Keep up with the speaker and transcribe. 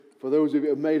For those of you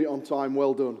who have made it on time,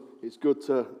 well done. It's good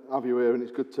to have you here, and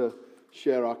it's good to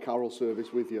share our carol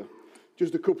service with you.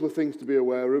 Just a couple of things to be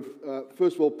aware of.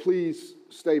 First of all, please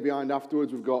stay behind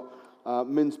afterwards. We've got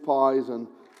mince pies and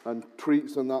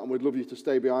treats and that, and we'd love you to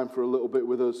stay behind for a little bit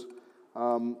with us.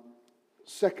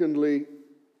 Secondly,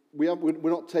 we're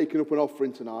not taking up an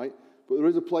offering tonight, but there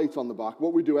is a plate on the back.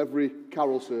 What we do every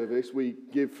carol service, we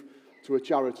give to a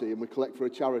charity, and we collect for a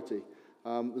charity.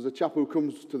 There's a chap who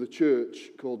comes to the church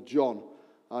called John,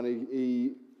 and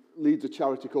he leads a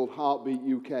charity called Heartbeat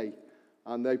UK,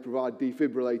 and they provide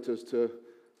defibrillators to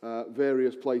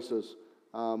various places.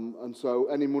 And so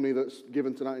any money that's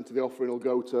given tonight into the offering will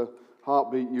go to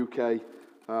Heartbeat UK.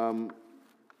 I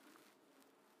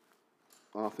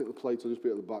think the plates will just be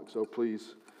at the back, so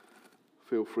please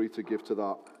feel free to give to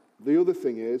that. The other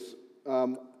thing is,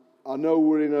 I know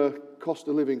we're in a cost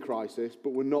of living crisis,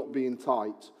 but we're not being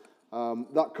tight.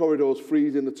 That corridor's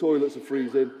freezing, the toilets are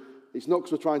freezing. It's not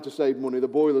because we're trying to save money, the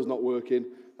boiler's not working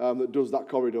that does that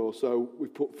corridor. So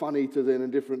we've put fan heaters in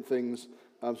and different things.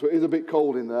 So it is a bit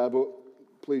cold in there, but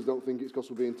please don't think it's because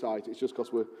we're being tight. It's just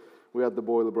because we had the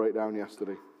boiler breakdown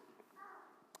yesterday.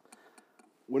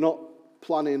 We're not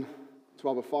planning to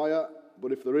have a fire,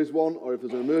 but if there is one, or if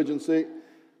there's an emergency,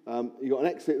 you've got an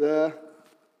exit there,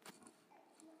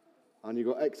 and you've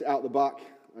got exit out the back,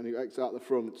 and you've got exit out the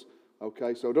front.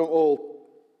 Okay, so don't all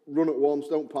run at once,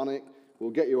 don't panic. We'll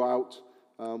get you out,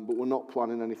 but we're not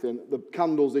planning anything. The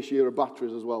candles this year are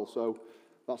batteries as well, so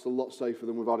that's a lot safer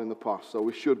than we've had in the past, so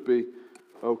we should be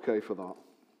okay for that.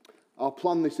 Our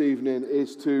plan this evening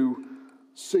is to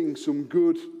sing some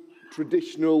good,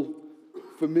 traditional,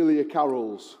 familiar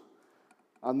carols,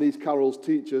 and these carols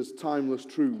teach us timeless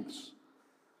truths.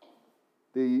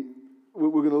 We're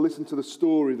going to listen to the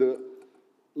story that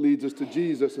leads us to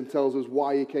Jesus and tells us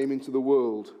why he came into the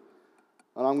world.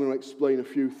 And I'm going to explain a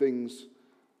few things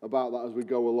about that as we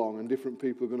go along, and different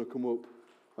people are going to come up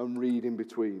and read in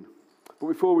between. But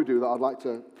before we do that, I'd like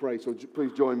to pray, so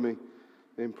please join me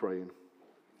in praying.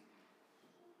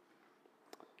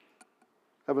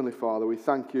 Heavenly Father, we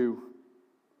thank you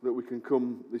that we can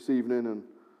come this evening and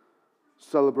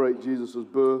celebrate Jesus'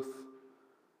 birth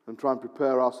and try and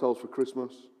prepare ourselves for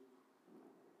Christmas.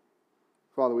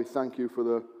 Father, we thank you for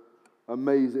the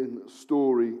amazing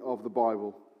story of the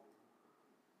Bible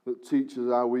that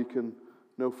teaches how we can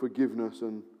know forgiveness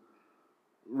and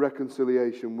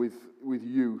reconciliation with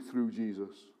you through Jesus.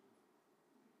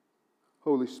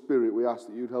 Holy Spirit, we ask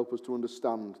that you'd help us to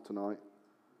understand tonight.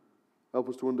 Help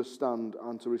us to understand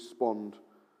and to respond.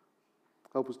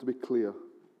 Help us to be clear.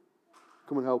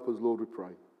 Come and help us, Lord, we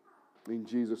pray. In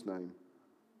Jesus' name,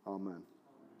 amen.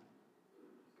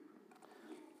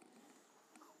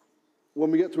 When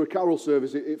we get to a carol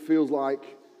service, it feels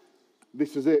like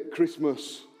this is it.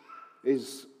 Christmas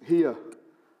is here.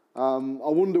 I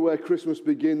wonder where Christmas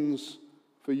begins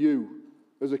for you.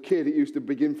 As a kid, it used to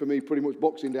begin for me pretty much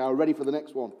Boxing Day. I was ready for the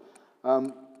next one.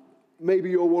 Maybe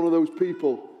you're one of those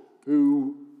people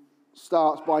who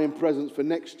starts buying presents for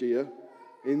next year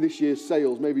in this year's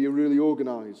sales. Maybe you're really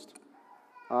organised.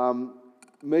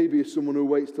 Maybe you're someone who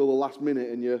waits till the last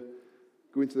minute and you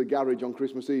go into the garage on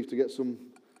Christmas Eve to get some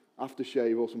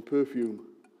aftershave or some perfume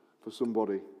for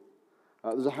somebody.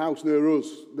 There's a house near us.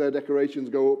 Their decorations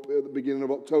go up at the beginning of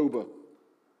October.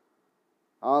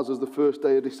 Ours is the first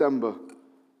day of December.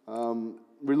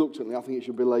 Reluctantly, I think it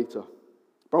should be later.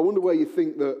 But I wonder where you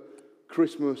think that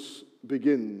Christmas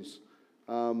begins.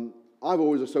 I've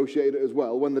always associated it as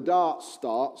well. When the dart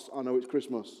starts, I know it's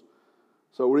Christmas.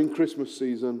 So we're in Christmas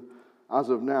season as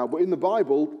of now. But in the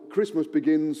Bible, Christmas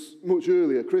begins much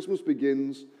earlier. Christmas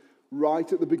begins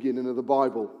right at the beginning of the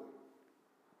Bible.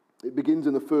 It begins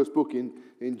in the first book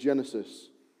in Genesis.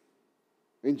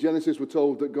 In Genesis, we're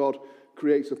told that God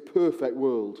creates a perfect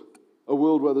world, a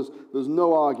world where there's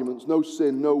no arguments, no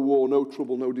sin, no war, no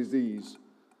trouble, no disease.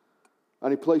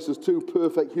 And he places two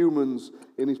perfect humans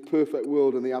in his perfect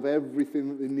world, and they have everything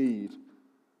that they need.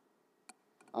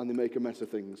 And they make a mess of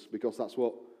things, because that's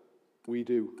what we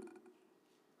do.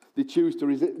 They choose to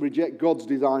reject God's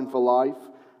design for life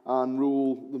and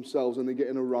rule themselves, and they get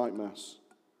in a right mess.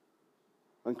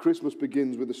 And Christmas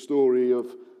begins with the story of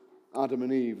Adam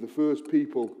and Eve. The first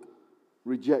people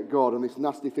reject God, and this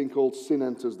nasty thing called sin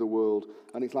enters the world,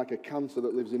 and it's like a cancer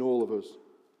that lives in all of us.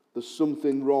 There's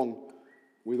something wrong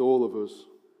with all of us.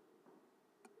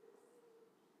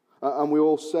 And we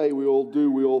all say, we all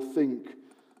do, we all think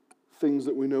things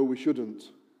that we know we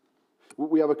shouldn't.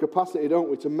 We have a capacity, don't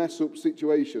we, to mess up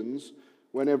situations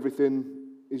when everything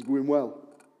is going well.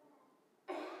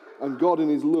 And God in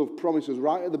his love promises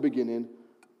right at the beginning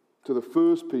to the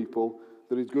first people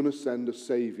that he's going to send a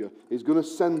Saviour. He's going to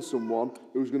send someone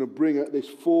who's going to bring this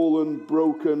fallen,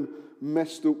 broken,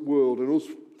 messed up world and us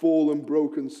fallen,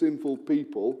 broken, sinful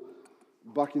people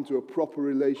back into a proper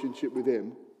relationship with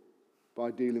him by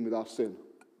dealing with our sin.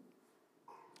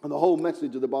 And the whole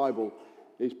message of the Bible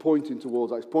is pointing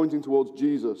towards that. It's pointing towards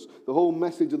Jesus. The whole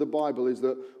message of the Bible is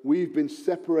that we've been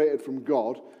separated from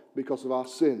God because of our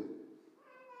sin,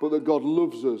 but that God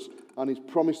loves us and he's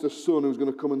promised a Son who's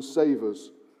going to come and save us,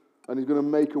 and he's going to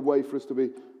make a way for us to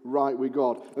be right with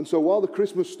God. And so while the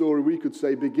Christmas story, we could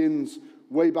say, begins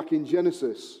way back in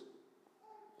Genesis,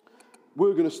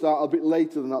 we're going to start a bit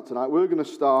later than that tonight. We're going to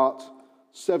start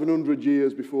 700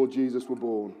 years before Jesus was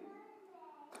born.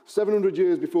 700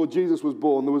 years before Jesus was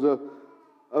born, there was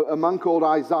a man called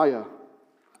Isaiah.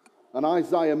 And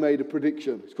Isaiah made a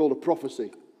prediction. It's called a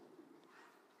prophecy.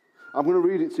 I'm going to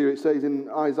read it to you. It says in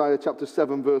Isaiah chapter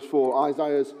 7, verse 4,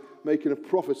 Isaiah's making a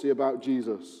prophecy about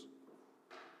Jesus.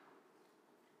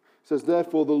 It says,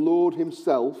 "Therefore the Lord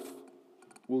himself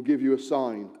will give you a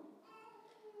sign.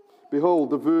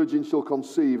 Behold, the virgin shall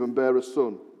conceive and bear a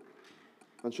son,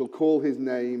 and shall call his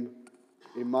name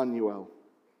Emmanuel."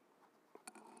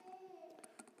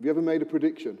 Have you ever made a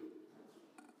prediction?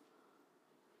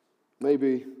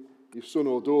 Maybe your son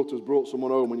or daughter's brought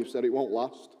someone home and you've said it won't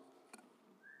last,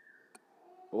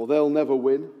 or they'll never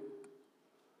win.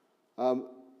 I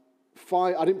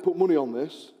didn't put money on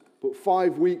this, but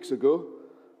 5 weeks ago,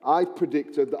 I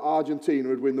predicted that Argentina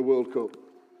would win the World Cup.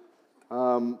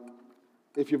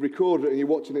 If you've recorded it and you're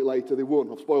watching it later, they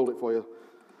won. I've spoiled it for you.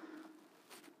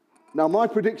 Now, my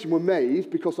prediction was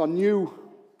made because I knew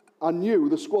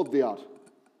the squad they had.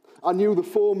 I knew the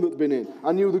form that they'd been in.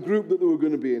 I knew the group that they were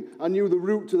going to be in. I knew the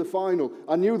route to the final.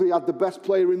 I knew they had the best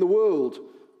player in the world,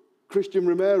 Christian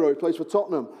Romero, who plays for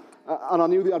Tottenham. And I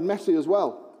knew they had Messi as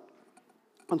well.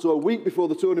 And so a week before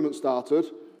the tournament started,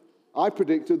 I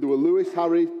predicted there were Lewis,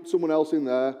 Harry, someone else in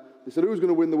there. They said, who's going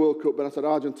to win the World Cup? And I said,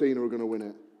 Argentina are going to win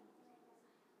it.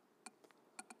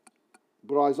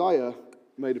 But Isaiah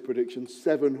made a prediction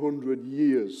 700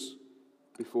 years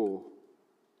before.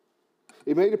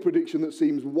 He made a prediction that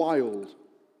seems wild.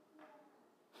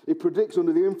 He predicts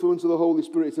under the influence of the Holy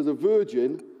Spirit. He says a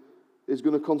virgin is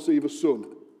going to conceive a son,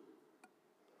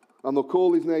 and they'll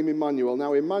call his name Emmanuel.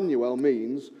 Now, Emmanuel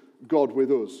means God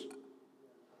with us.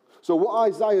 So what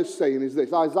Isaiah's saying is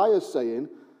this. Isaiah's saying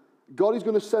God is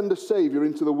going to send a Saviour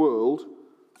into the world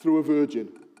through a virgin.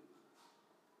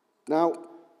 Now,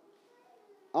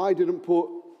 I didn't put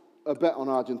a bet on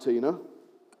Argentina.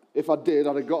 If I did,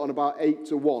 I'd have gotten about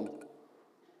 8-1.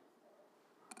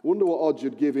 Wonder what odds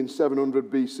you'd give in 700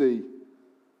 BC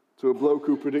to a bloke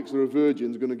who predicts that a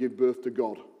virgin's going to give birth to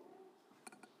God.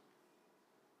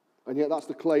 And yet that's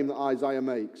the claim that Isaiah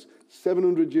makes.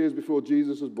 700 years before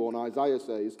Jesus was born, Isaiah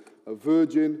says, a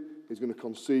virgin is going to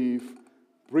conceive,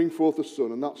 bring forth a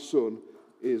son, and that son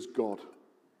is God.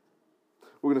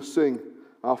 We're going to sing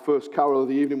our first carol of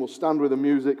the evening. We'll stand with the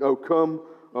music, O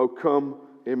come,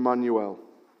 Emmanuel.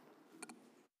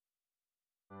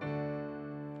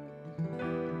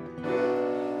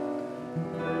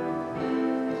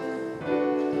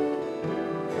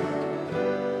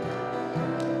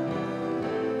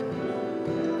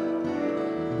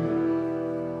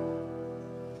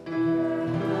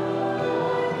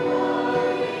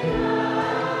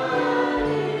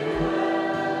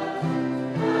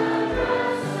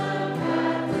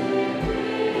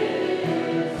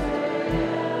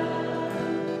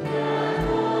 Yeah.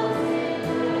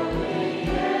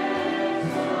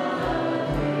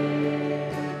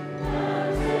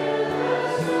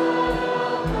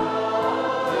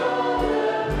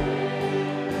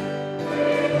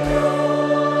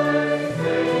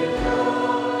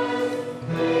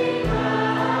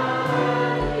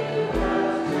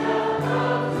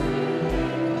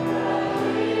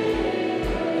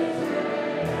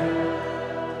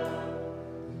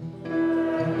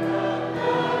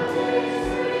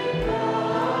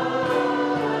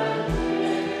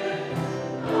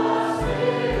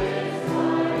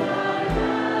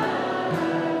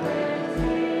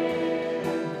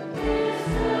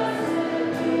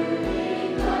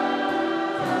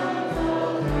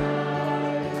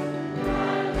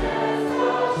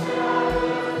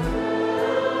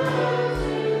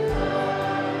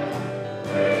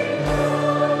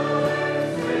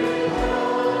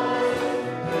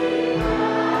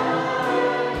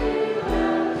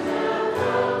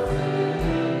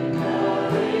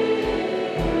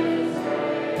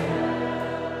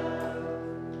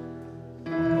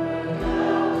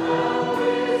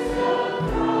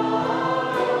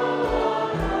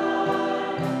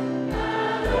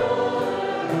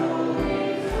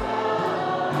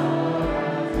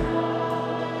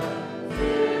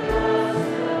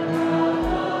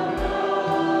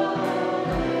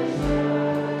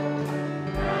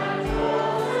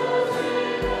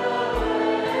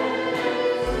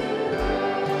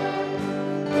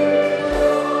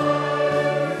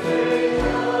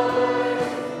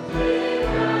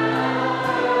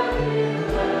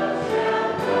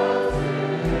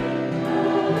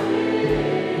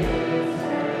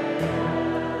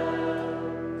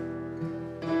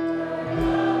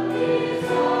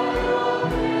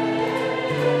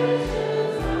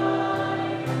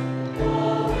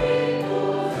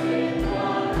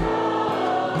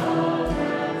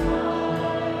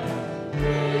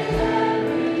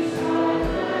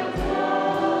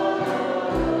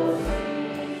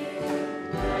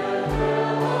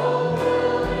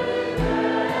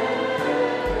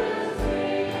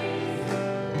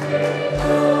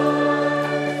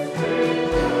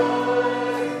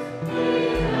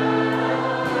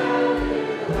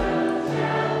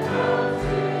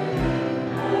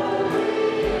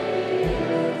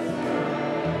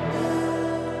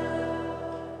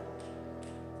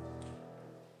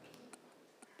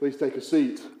 Ladies, take a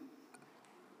seat.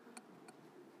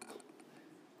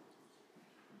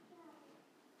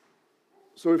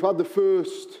 So we've had the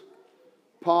first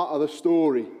part of the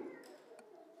story,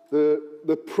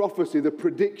 the prophecy, the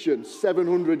prediction,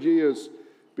 700 years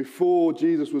before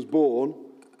Jesus was born,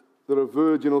 that a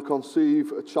virgin will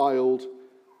conceive a child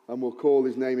and will call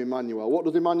his name Emmanuel. What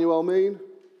does Emmanuel mean?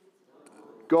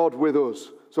 God with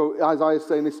us. So Isaiah is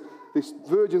saying this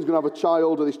virgin's going to have a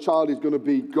child, and this child is going to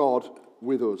be God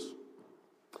with us.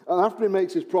 And after he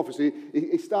makes his prophecy,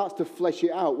 he starts to flesh it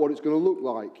out, what it's going to look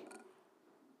like.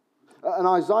 And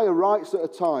Isaiah writes at a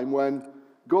time when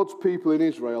God's people in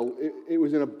Israel, it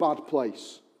was in a bad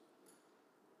place.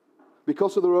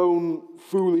 Because of their own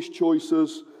foolish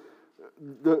choices,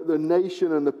 the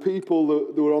nation and the people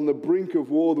that were on the brink of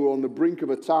war, they were on the brink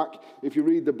of attack. If you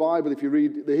read the Bible, if you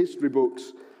read the history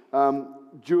books,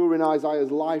 during Isaiah's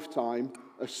lifetime,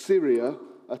 Assyria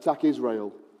attack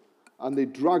Israel. And they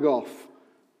drag off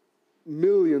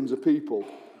millions of people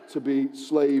to be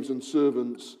slaves and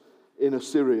servants in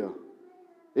Assyria.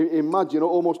 Imagine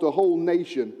almost a whole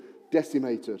nation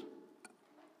decimated.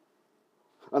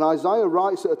 And Isaiah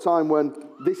writes at a time when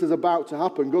this is about to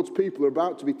happen. God's people are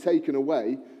about to be taken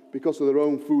away because of their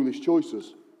own foolish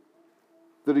choices.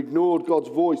 They ignored God's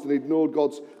voice, they ignored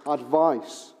God's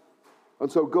advice.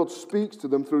 And so God speaks to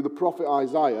them through the prophet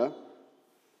Isaiah,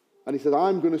 and he says,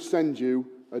 I'm going to send you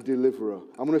a deliverer.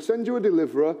 I'm going to send you a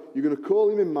deliverer. You're going to call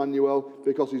him Emmanuel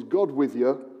because he's God with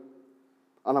you,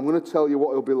 and I'm going to tell you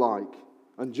what he'll be like.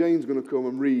 And Jane's going to come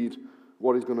and read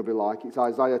what he's going to be like. It's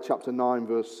Isaiah chapter 9,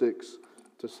 verse 6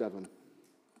 to 7.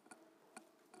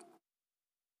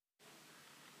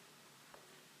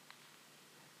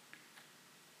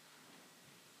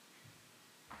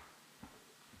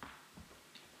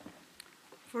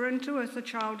 For unto us a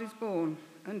child is born,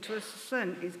 unto us a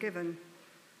son is given,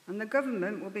 and the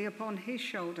government will be upon his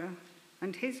shoulder,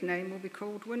 and his name will be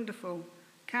called Wonderful,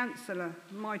 Counselor,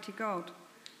 Mighty God,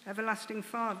 Everlasting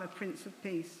Father, Prince of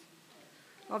Peace.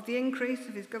 Of the increase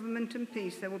of his government and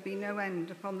peace there will be no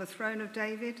end upon the throne of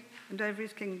David and over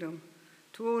his kingdom,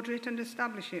 to order it and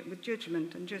establish it with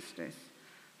judgment and justice,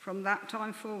 from that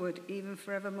time forward, even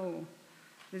forevermore.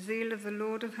 The zeal of the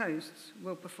Lord of hosts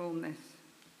will perform this.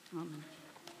 Amen.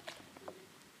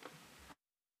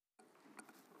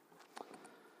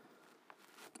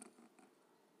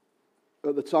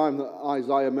 At the time that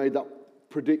Isaiah made that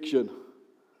prediction,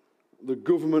 the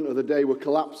government of the day were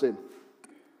collapsing.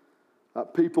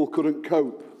 That people couldn't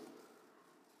cope.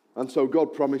 And so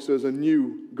God promises a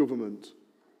new government,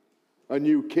 a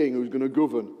new king who's going to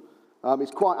govern.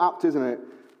 It's quite apt, isn't it,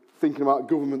 thinking about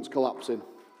governments collapsing,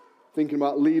 thinking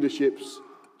about leaderships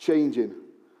changing.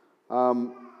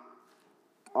 I'm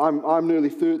nearly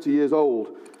 30 years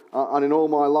old, and in all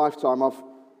my lifetime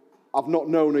I've not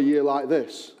known a year like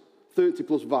this. 30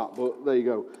 plus VAT, but there you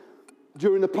go.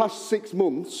 During the past 6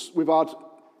 months, we've had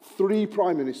 3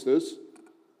 prime ministers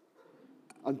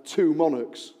and 2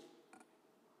 monarchs.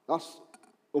 That's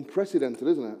unprecedented,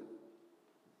 isn't it?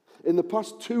 In the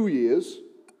past 2 years,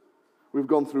 we've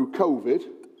gone through COVID,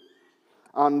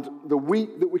 and the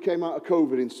week that we came out of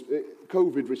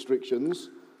COVID restrictions,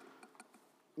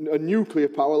 a nuclear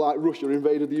power like Russia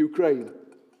invaded the Ukraine.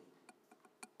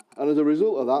 And as a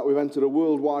result of that, we've entered a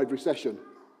worldwide recession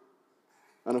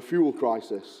and a fuel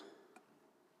crisis.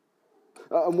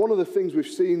 And one of the things we've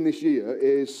seen this year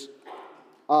is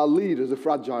our leaders are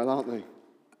fragile, aren't they?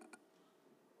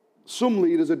 Some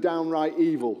leaders are downright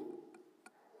evil.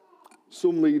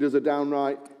 Some leaders are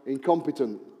downright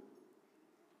incompetent.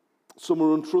 Some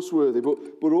are untrustworthy,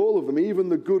 but all of them, even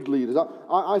the good leaders.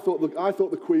 I thought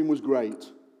the Queen was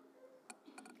great,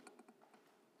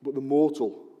 but they're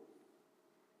mortal,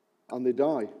 and they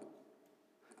die.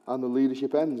 And the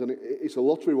leadership ends, and it's a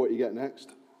lottery what you get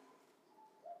next.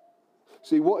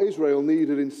 See, what Israel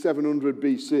needed in 700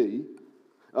 BC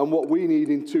and what we need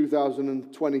in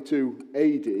 2022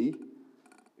 AD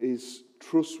is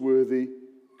trustworthy,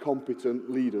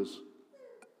 competent leaders.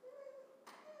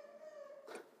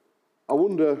 I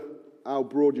wonder how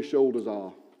broad your shoulders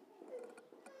are.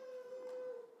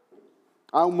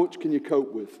 How much can you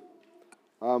cope with?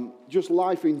 Just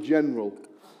life in general.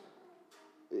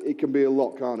 It can be a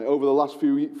lot, can't it? Over the last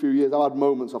few years, I've had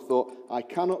moments I've thought, I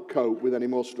cannot cope with any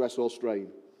more stress or strain.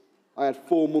 I had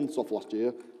 4 months off last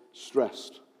year,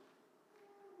 stressed.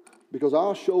 Because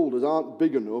our shoulders aren't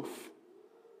big enough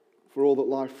for all that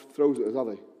life throws at us, are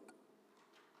they?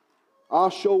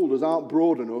 Our shoulders aren't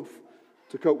broad enough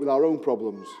to cope with our own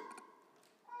problems.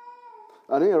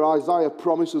 And here Isaiah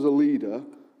promises a leader,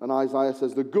 and Isaiah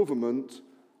says the government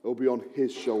will be on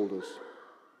his shoulders.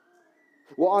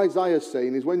 What Isaiah's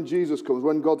saying is when Jesus comes,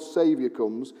 when God's Saviour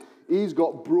comes, he's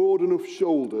got broad enough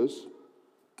shoulders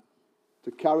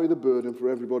to carry the burden for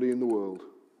everybody in the world.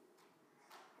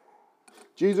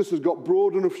 Jesus has got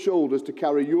broad enough shoulders to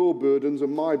carry your burdens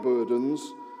and my burdens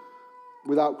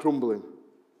without crumbling.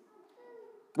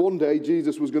 One day,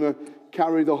 Jesus was going to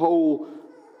carry the whole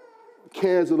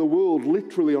cares of the world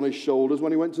literally on his shoulders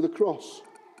when he went to the cross.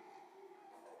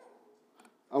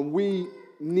 And we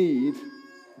need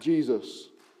Jesus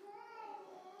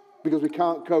because we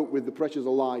can't cope with the pressures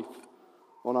of life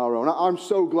on our own. I'm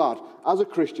so glad, as a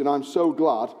Christian, I'm so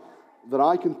glad that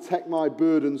I can take my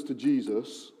burdens to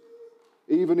Jesus,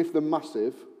 even if they're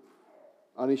massive,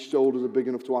 and his shoulders are big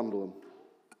enough to handle them.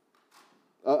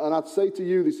 And I'd say to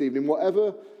you this evening,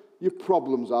 whatever your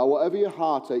problems are, whatever your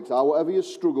heartaches are, whatever your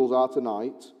struggles are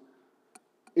tonight,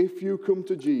 if you come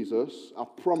to Jesus, I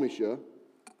promise you,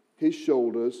 his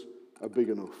shoulders are big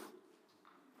enough.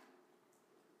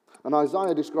 And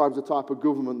Isaiah describes the type of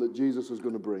government that Jesus is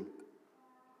going to bring.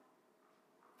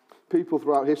 People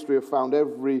throughout history have found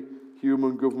every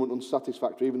human government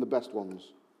unsatisfactory, even the best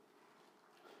ones.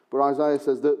 But Isaiah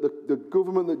says that the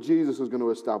government that Jesus is going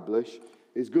to establish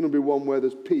is going to be one where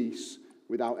there's peace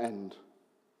without end.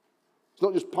 It's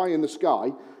not just pie in the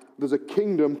sky. There's a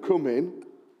kingdom coming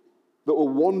that will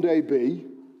one day be,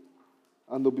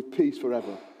 and there'll be peace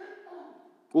forever.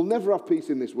 We'll never have peace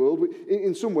in this world.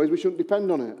 In some ways, we shouldn't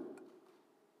depend on it.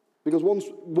 Because once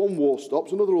one war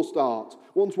stops, another will start.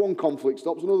 Once one conflict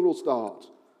stops, another will start.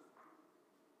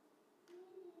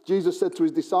 Jesus said to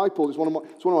his disciples, it's one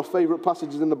of my favourite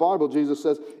passages in the Bible, Jesus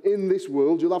says, in this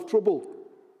world you'll have trouble.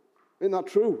 Isn't that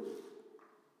true?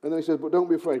 And then he says, but don't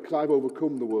be afraid, because I've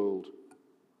overcome the world.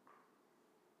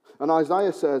 And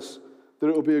Isaiah says that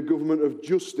it will be a government of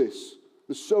justice.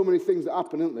 There's so many things that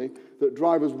happen, isn't there, that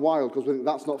drive us wild because we think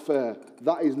that's not fair.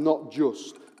 That is not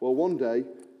just. Well, one day,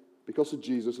 because of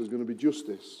Jesus, there's going to be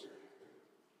justice.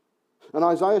 And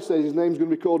Isaiah says his name's going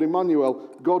to be called Emmanuel,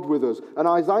 God with us. And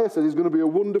Isaiah says he's going to be a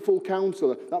wonderful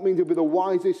counselor. That means he'll be the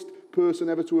wisest person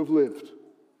ever to have lived.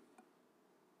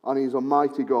 And he's a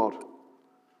mighty God.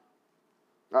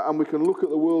 And we can look at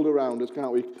the world around us,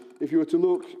 can't we? If you were to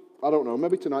look, I don't know,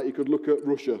 maybe tonight you could look at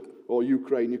Russia or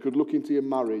Ukraine. You could look into your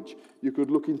marriage. You could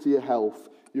look into your health.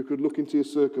 You could look into your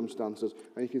circumstances.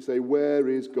 And you can say, where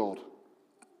is God?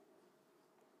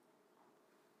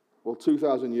 Well,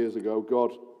 2,000 years ago,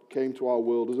 God came to our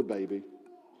world as a baby.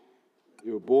 He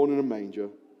was born in a manger.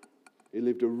 He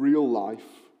lived a real life.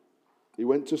 He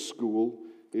went to school.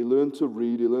 He learned to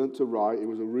read. He learned to write. He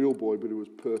was a real boy, but he was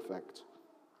perfect.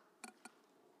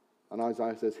 And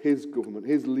Isaiah says his government,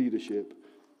 his leadership,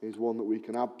 is one that we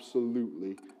can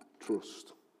absolutely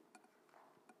trust.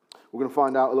 We're going to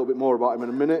find out a little bit more about him in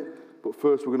a minute, but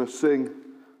first we're going to sing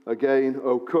again,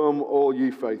 O come, all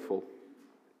ye faithful.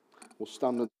 We'll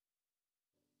stand and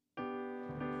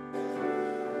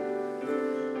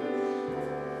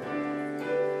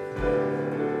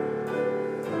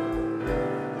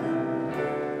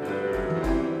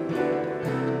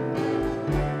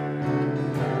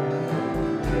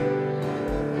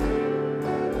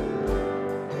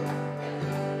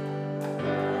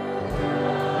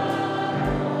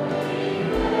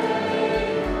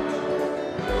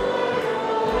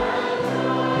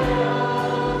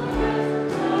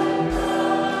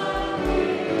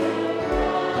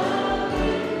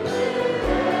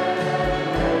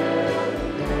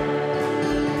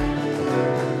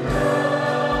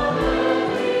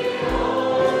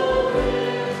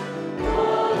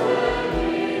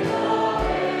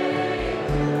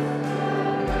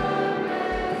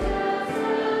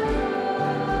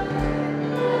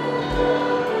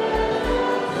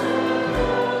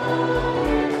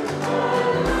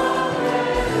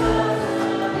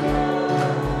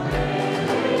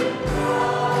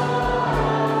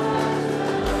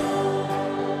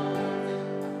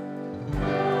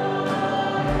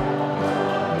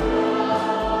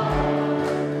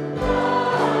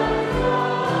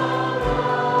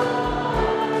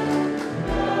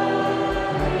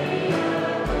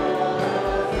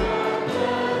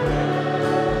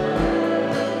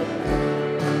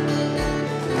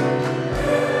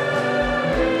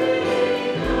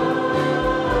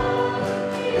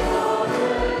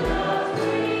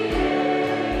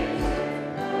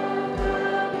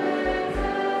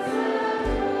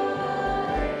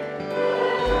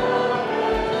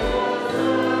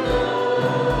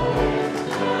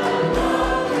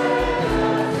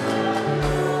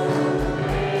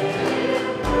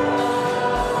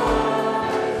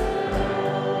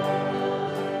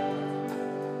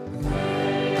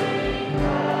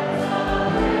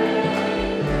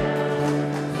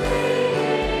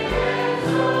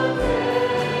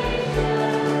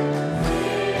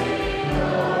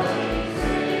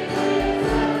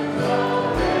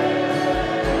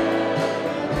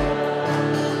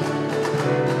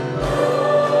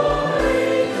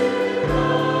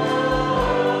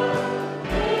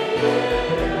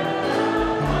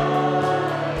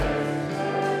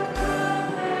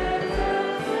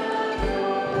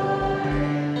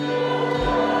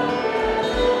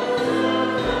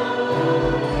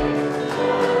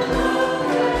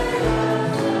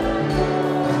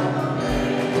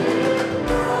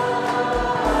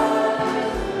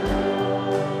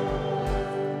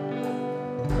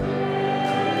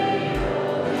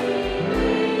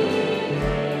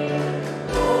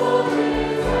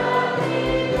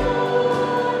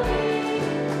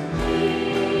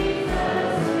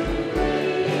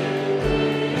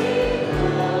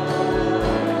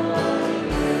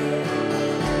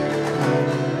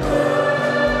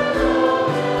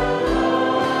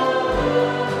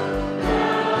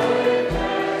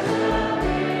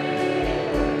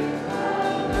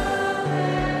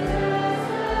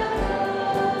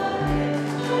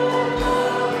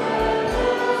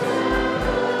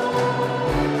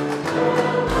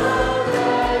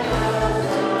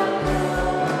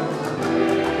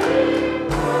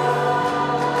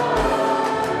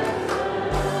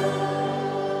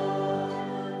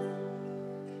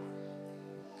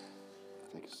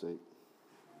Take a seat.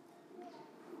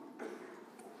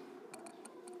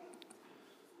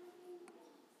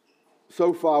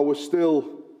 So far, we're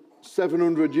still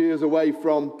 700 years away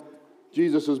from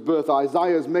Jesus' birth.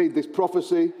 Isaiah's made this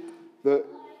prophecy that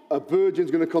a virgin's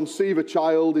going to conceive a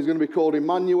child. He's going to be called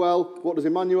Emmanuel. What does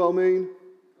Emmanuel mean?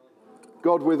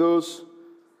 God with us.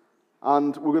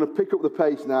 And we're going to pick up the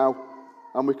pace now,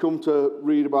 and we come to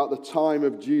read about the time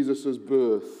of Jesus'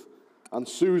 birth. And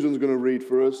Susan's going to read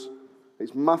for us.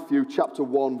 It's Matthew chapter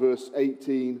 1, verse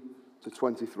 18 to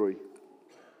 23.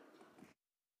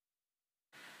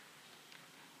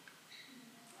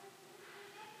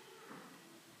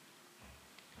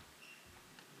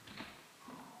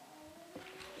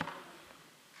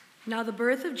 Now the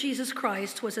birth of Jesus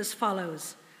Christ was as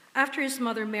follows. After his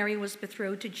mother Mary was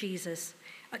betrothed to Joseph,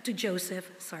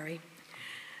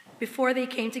 before they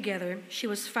came together, she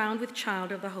was found with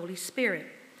child of the Holy Spirit.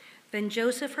 Then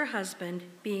Joseph, her husband,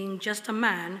 being just a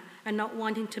man and not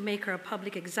wanting to make her a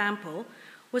public example,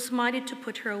 was minded to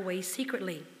put her away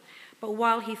secretly. But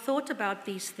while he thought about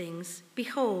these things,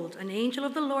 behold, an angel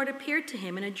of the Lord appeared to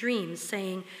him in a dream,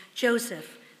 saying,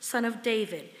 Joseph, son of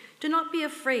David, do not be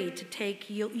afraid to take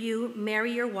you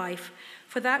Mary your wife,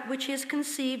 for that which is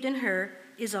conceived in her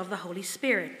is of the Holy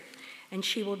Spirit. And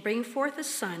she will bring forth a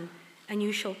son, and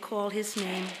you shall call his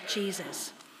name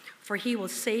Jesus, for he will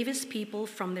save his people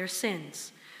from their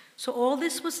sins. So all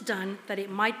this was done that it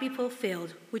might be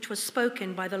fulfilled, which was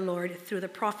spoken by the Lord through the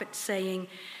prophet, saying,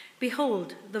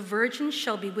 Behold, the virgin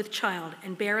shall be with child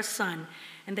and bear a son,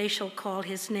 and they shall call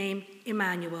his name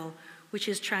Emmanuel, which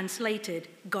is translated,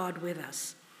 God with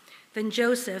us. Then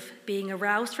Joseph, being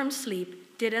aroused from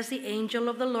sleep, did as the angel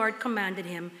of the Lord commanded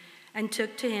him, and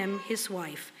took to him his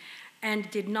wife, and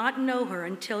did not know her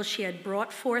until she had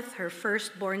brought forth her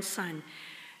firstborn son,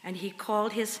 and he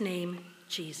called his name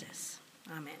Jesus.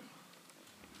 Amen.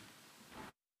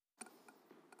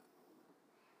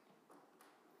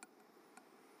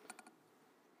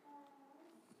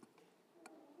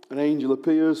 An angel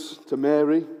appears to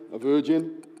Mary, a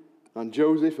virgin, and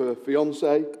Joseph, her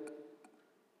fiancé,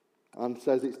 and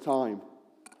says it's time.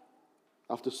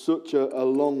 After such a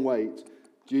long wait,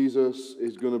 Jesus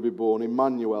is going to be born.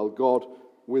 Emmanuel, God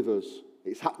with us.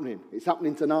 It's happening. It's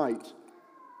happening tonight.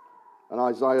 And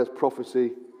Isaiah's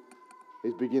prophecy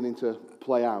is beginning to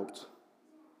play out.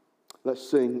 Let's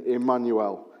sing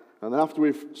Emmanuel. And then after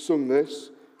we've sung this,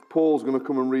 Paul's going to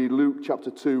come and read Luke chapter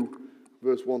 2,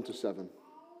 verse 1 to 7.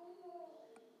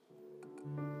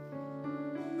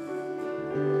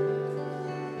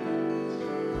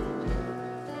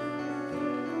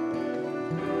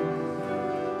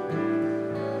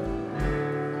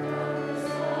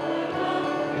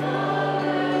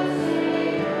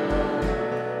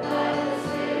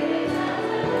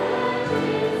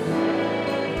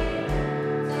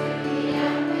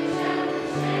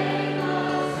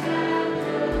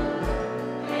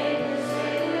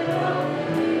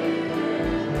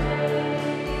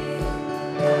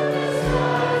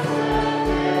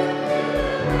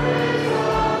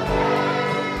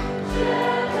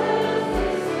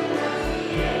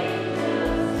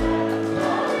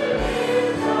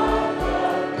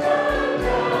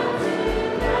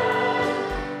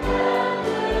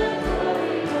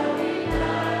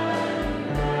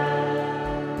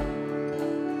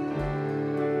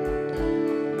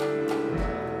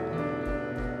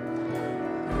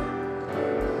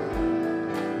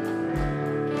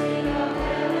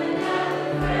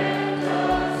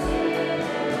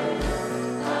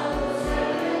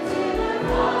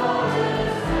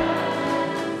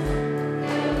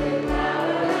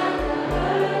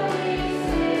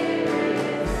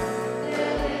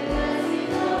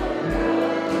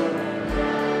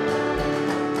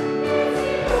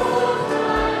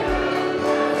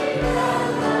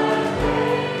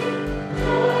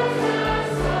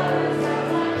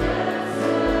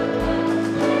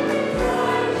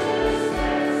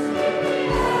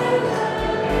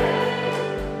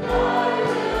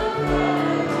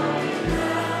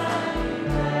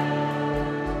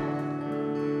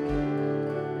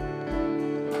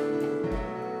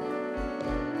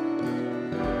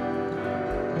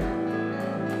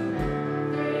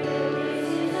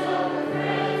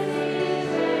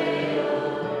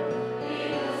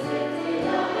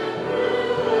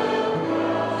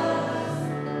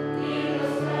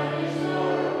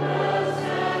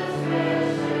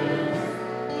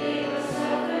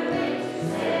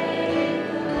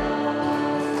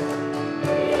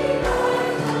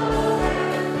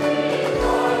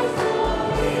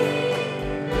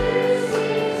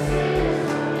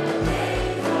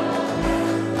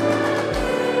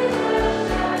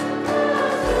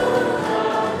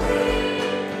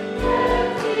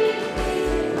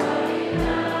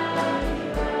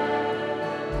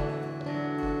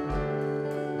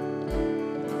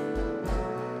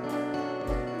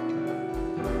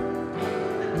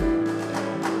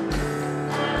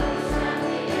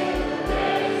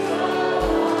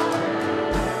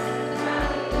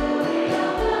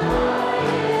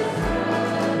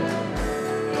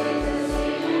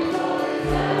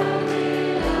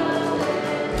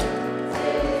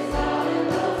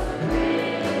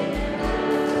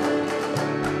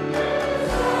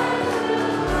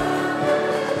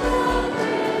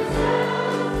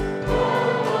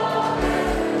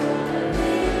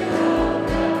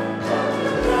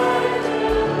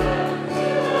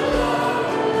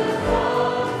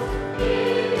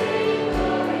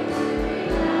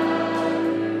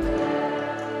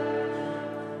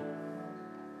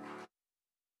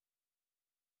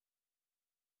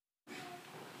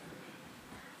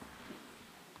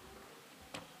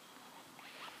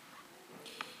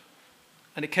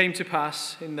 And it came to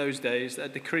pass in those days that a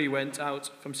decree went out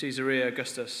from Caesarea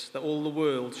Augustus that all the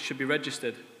world should be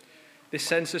registered. This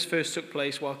census first took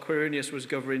place while Quirinius was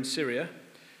governing Syria,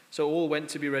 so all went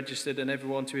to be registered and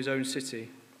everyone to his own city.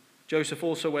 Joseph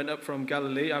also went up from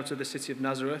Galilee out of the city of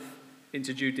Nazareth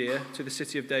into Judea to the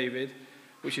city of David,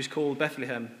 which is called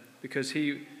Bethlehem, because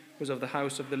he was of the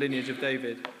house of the lineage of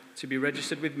David, to be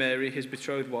registered with Mary, his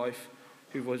betrothed wife,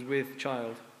 who was with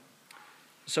child.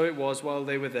 So it was, while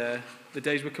they were there, the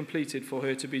days were completed for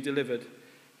her to be delivered,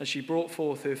 and she brought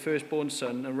forth her firstborn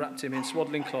son and wrapped him in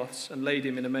swaddling cloths and laid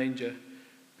him in a manger,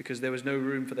 because there was no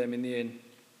room for them in the inn.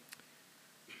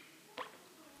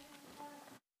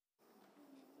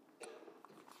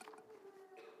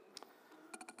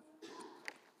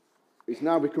 It's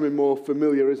now becoming more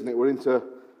familiar, isn't it? We're into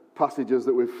passages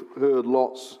that we've heard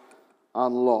lots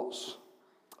and lots.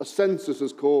 A census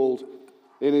is called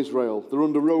in Israel. They're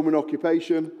under Roman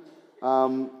occupation,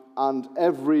 and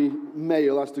every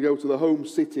male has to go to the home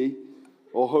city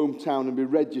or hometown and be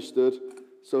registered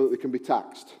so that they can be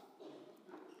taxed.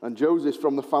 And Joseph's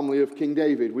from the family of King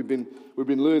David. We've been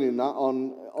learning that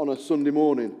on a Sunday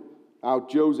morning. How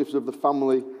Joseph's of the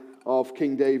family of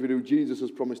King David, who Jesus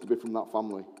has promised to be from that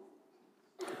family.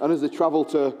 And as they travel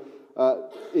to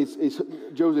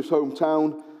Joseph's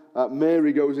hometown,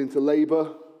 Mary goes into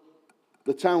labour.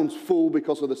 The town's full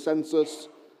because of the census,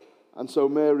 and so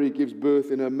Mary gives birth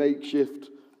in a makeshift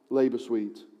labour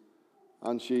suite,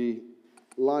 and she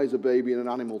lies a baby in an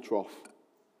animal trough.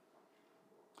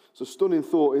 It's a stunning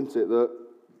thought, isn't it, that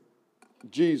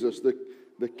Jesus,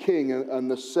 the King and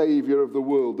the Saviour of the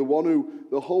world, the one who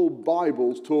the whole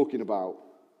Bible's talking about,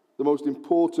 the most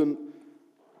important,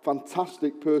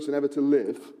 fantastic person ever to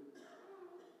live,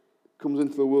 comes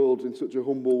into the world in such a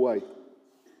humble way.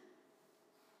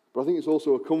 But I think it's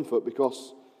also a comfort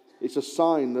because it's a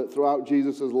sign that throughout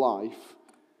Jesus' life,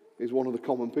 he's one of the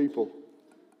common people.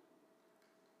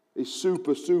 He's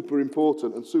super, super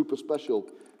important and super special,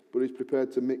 but he's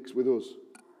prepared to mix with us.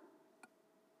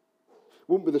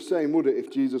 Wouldn't be the same, would it,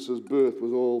 if Jesus' birth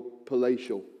was all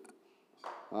palatial?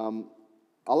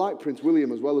 I like Prince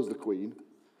William as well as the Queen,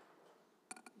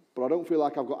 but I don't feel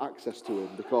like I've got access to him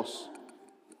because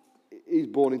he's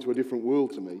born into a different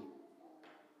world to me.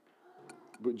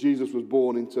 But Jesus was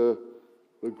born into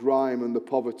the grime and the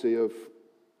poverty of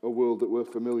a world that we're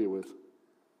familiar with.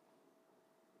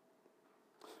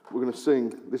 We're going to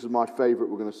sing, this is my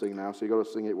favourite we're going to sing now, so you've got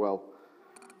to sing it well.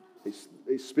 It's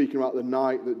speaking about the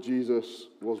night that Jesus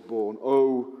was born.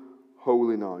 Oh,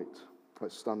 holy night.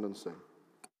 Let's stand and sing.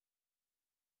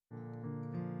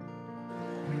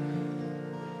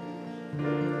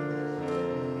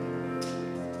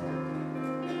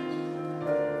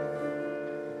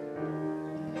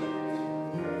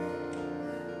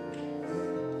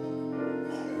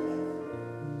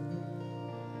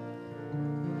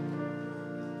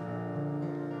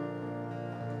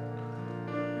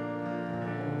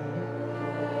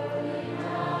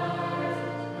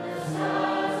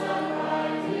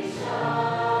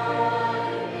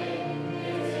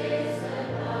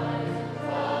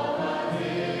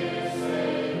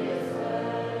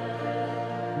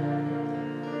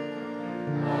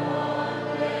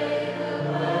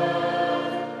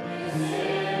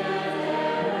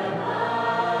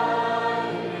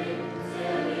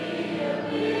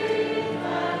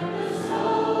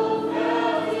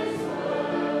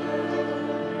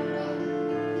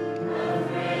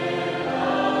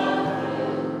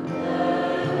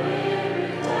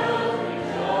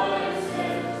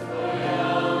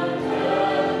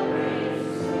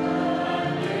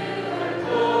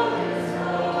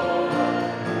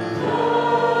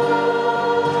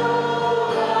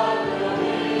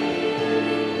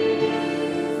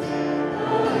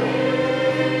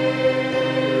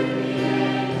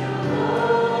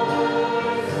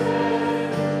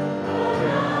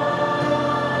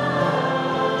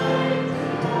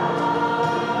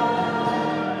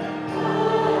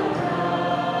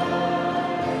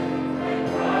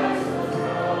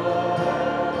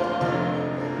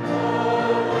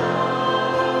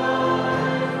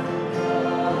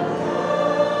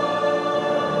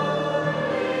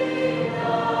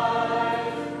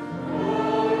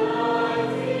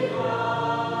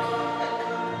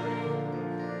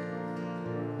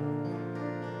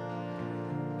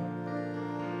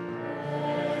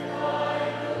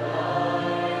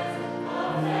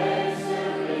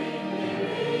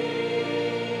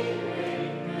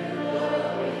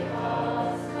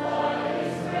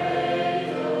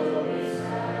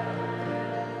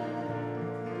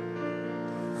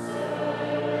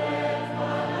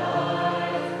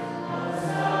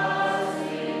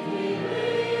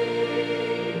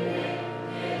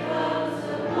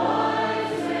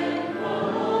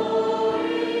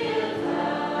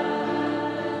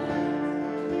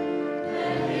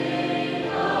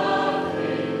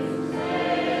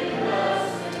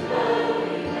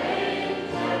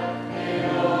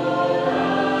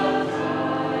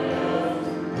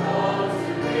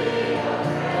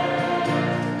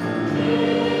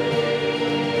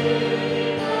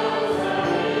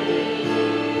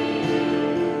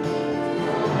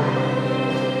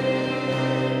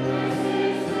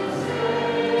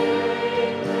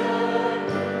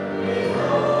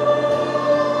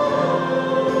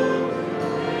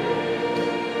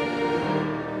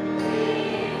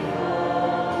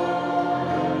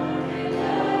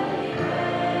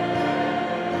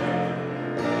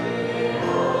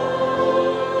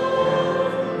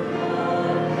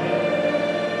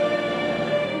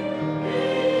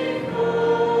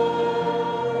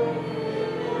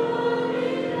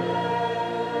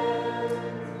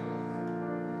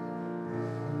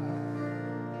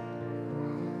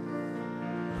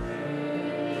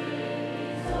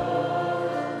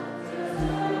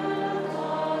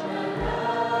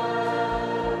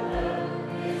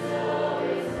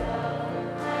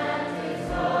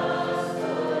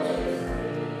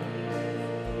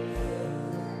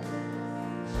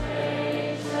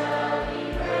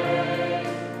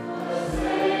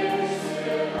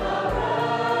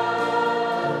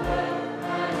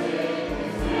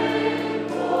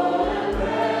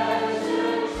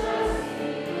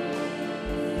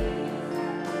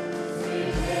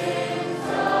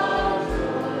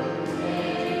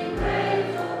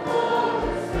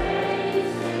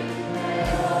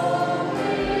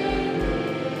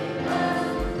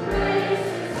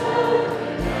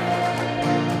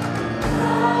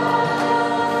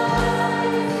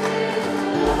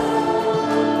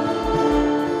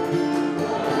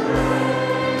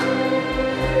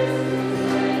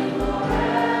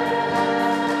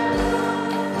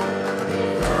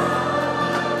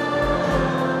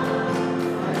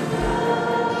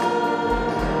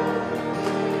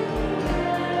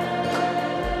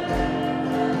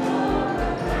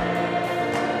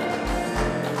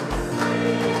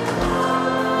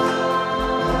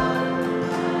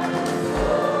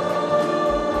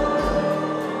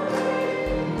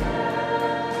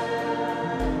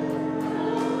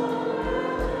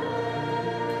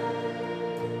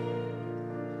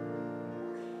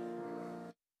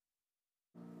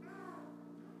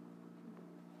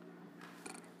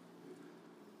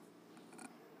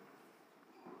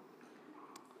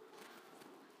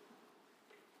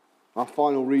 Our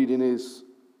final reading is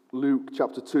Luke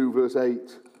chapter 2, verse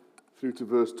 8 through to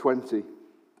verse 20.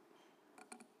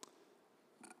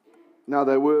 Now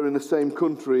there were in the same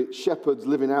country shepherds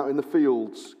living out in the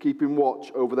fields, keeping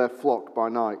watch over their flock by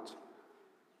night.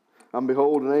 And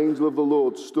behold, an angel of the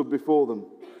Lord stood before them,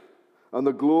 and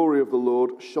the glory of the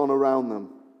Lord shone around them,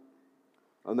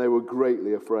 and they were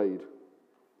greatly afraid.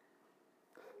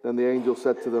 Then the angel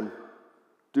said to them,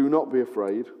 "Do not be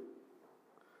afraid.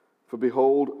 For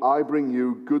behold, I bring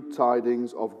you good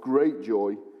tidings of great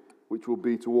joy, which will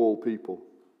be to all people.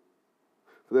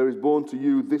 For there is born to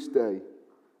you this day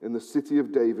in the city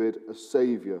of David a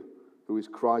Saviour, who is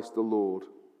Christ the Lord.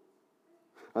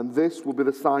 And this will be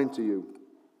the sign to you.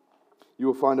 You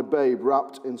will find a babe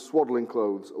wrapped in swaddling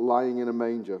clothes, lying in a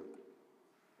manger."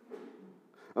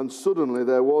 And suddenly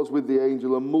there was with the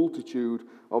angel a multitude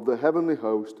of the heavenly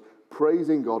host,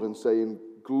 praising God and saying,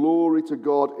 "Glory to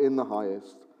God in the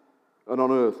highest, and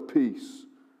on earth peace,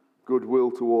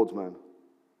 goodwill towards men."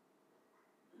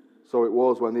 So it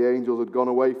was when the angels had gone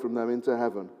away from them into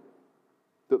heaven,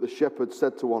 that the shepherds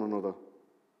said to one another,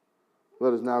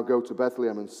 "Let us now go to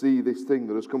Bethlehem and see this thing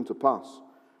that has come to pass,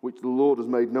 which the Lord has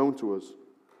made known to us."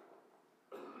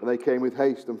 And they came with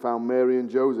haste and found Mary and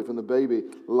Joseph and the baby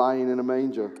lying in a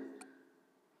manger.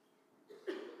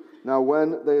 Now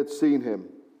when they had seen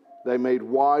him, they made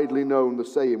widely known the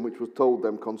saying which was told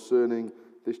them concerning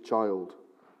this child.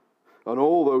 And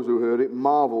all those who heard it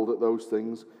marveled at those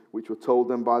things which were told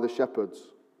them by the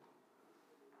shepherds.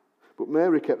 But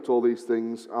Mary kept all these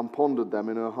things and pondered them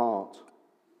in her heart.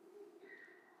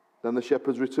 Then the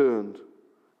shepherds returned,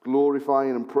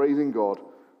 glorifying and praising God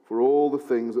for all the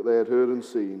things that they had heard and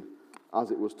seen, as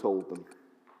it was told them.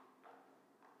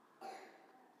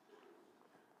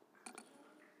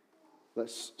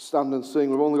 Let's stand and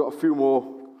sing. We've only got a few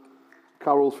more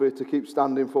carols for you to keep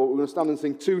standing for. We're going to stand and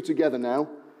sing two together now.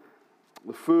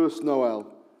 The first Noel,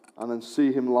 and then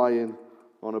 "See Him Lying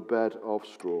on a Bed of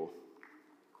Straw."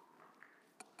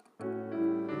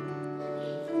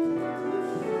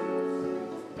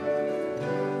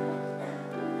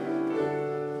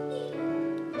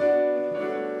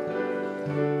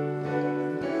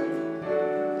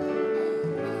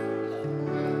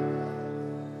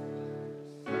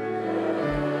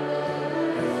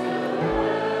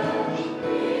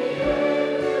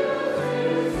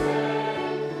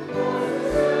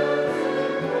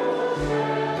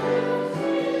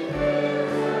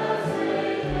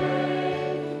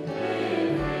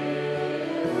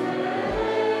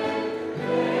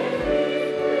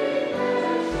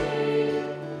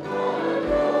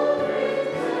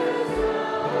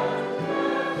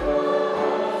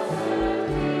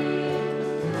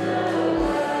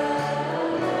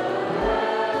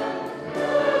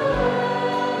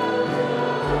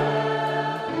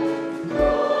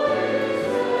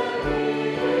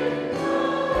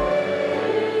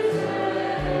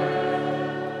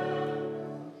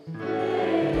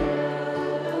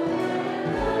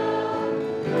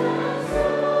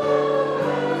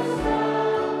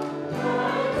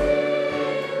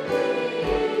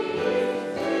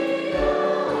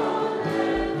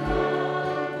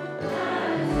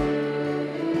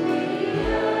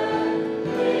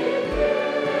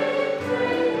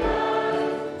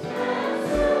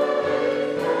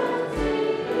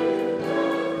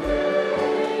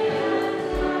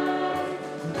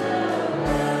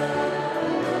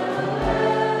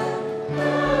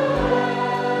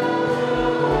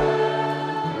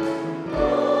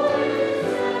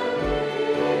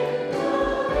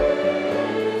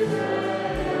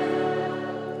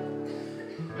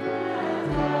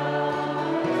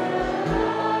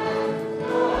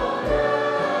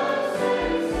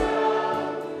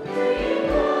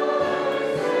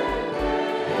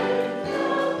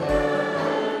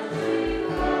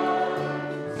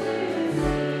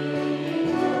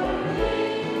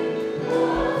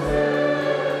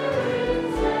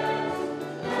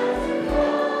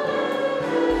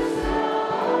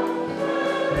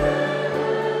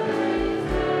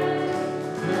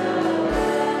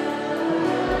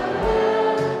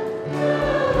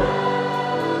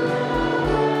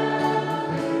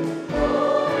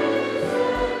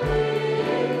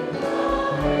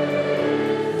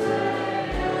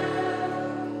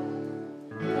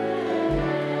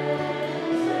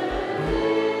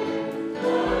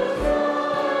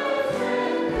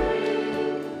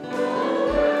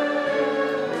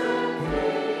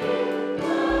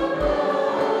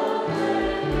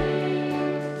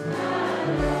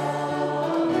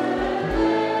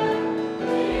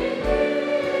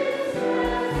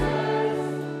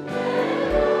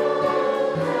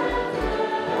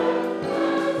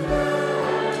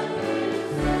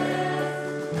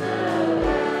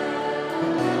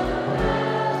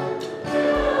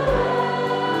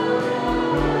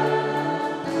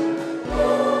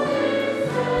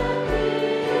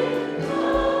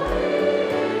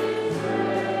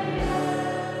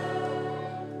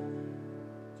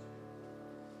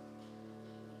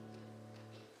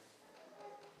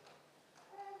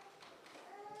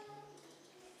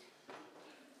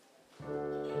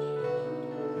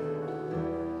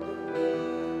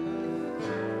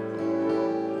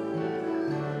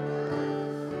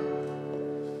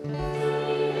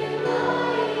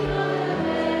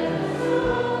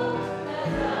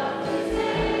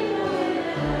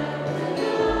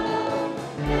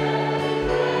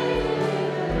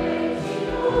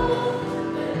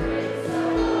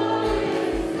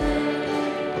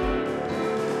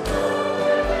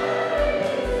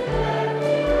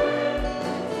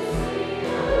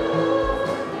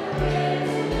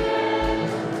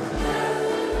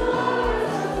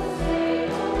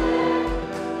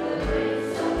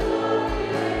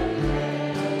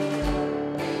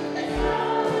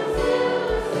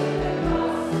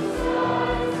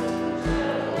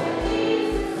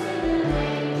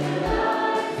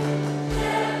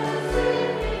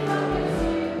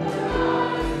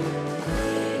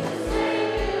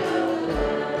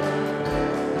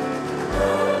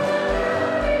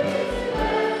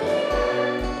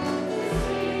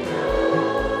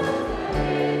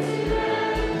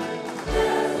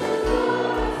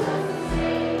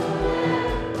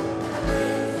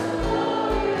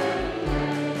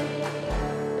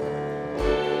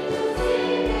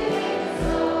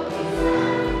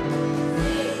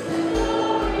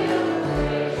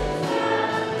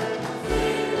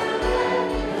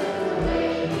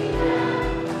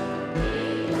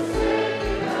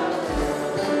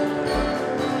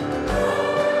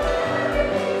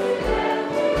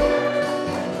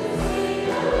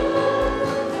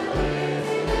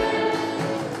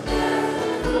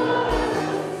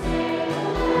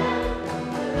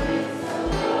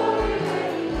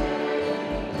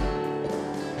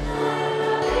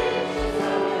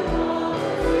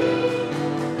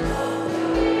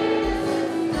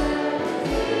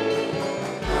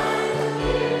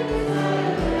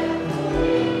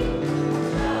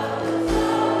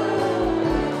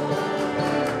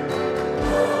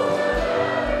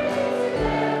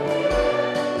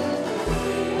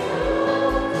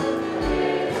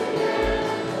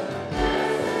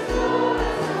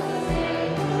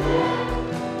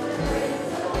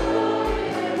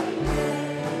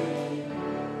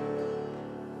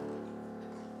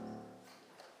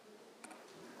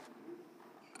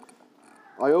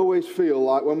 I always feel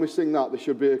like when we sing that, there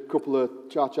should be a couple of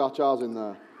cha-cha-chas in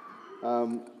there.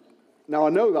 Now, I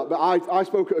know that, but I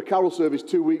spoke at a carol service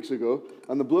 2 weeks ago,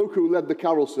 and the bloke who led the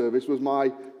carol service was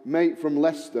my mate from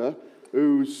Leicester,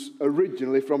 who's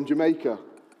originally from Jamaica.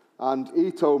 And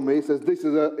he told me, he says,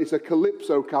 it's a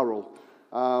calypso carol.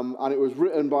 And it was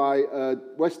written by a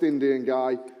West Indian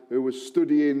guy who was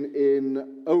studying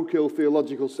in Oak Hill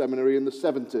Theological Seminary in the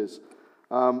 70s.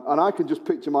 And I can just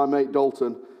picture my mate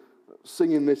Dalton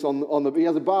singing this he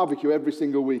has a barbecue every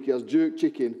single week. He has jerk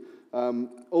chicken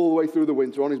all the way through the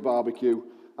winter on his barbecue.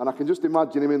 And I can just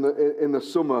imagine him in the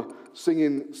summer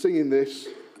singing this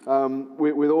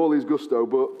with all his gusto.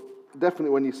 But definitely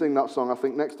when you sing that song, I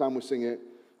think next time we sing it,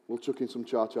 we'll chuck in some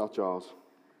cha-cha-chas.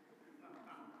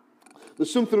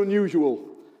 There's something unusual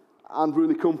and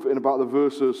really comforting about the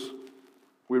verses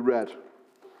we read.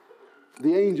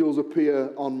 The angels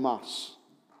appear en masse.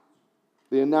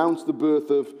 They announce the birth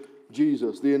of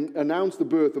Jesus. They announce the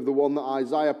birth of the one that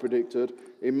Isaiah predicted,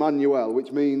 Emmanuel,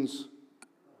 which means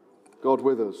God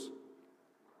with us.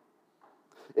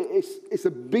 It's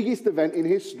the biggest event in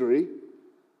history,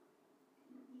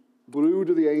 but who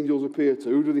do the angels appear to?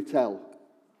 Who do they tell?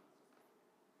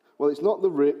 Well, it's not the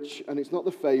rich, and it's not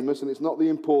the famous, and it's not the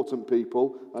important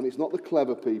people, and it's not the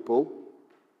clever people.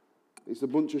 It's a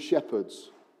bunch of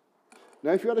shepherds.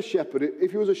 Now, if you was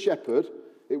a shepherd,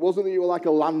 it wasn't that you were like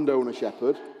a landowner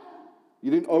shepherd. You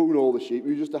didn't own all the sheep.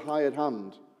 You were just a hired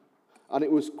hand. And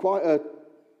it was quite a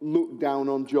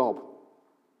look-down-on job.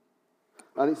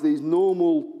 And it's these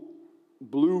normal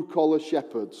blue-collar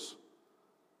shepherds.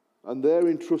 And they're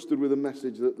entrusted with a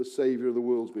message that the Saviour of the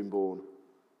world's been born.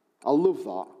 I love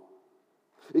that.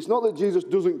 It's not that Jesus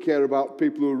doesn't care about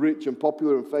people who are rich and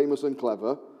popular and famous and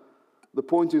clever. The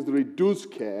point is that he does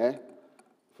care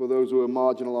for those who are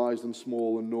marginalised and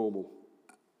small and normal.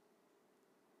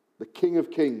 The King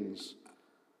of Kings,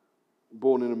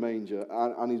 born in a manger,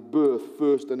 and his birth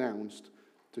first announced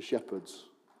to shepherds.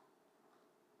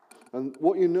 And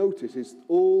what you notice is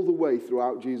all the way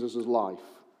throughout Jesus' life,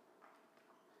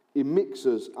 he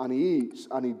mixes and he eats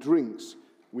and he drinks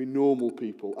with normal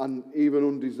people and even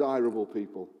undesirable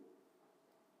people.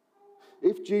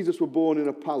 If Jesus were born in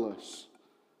a palace,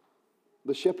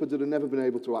 the shepherds would have never been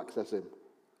able to access him.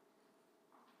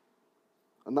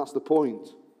 And that's the point.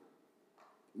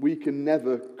 We can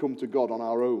never come to God on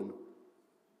our own.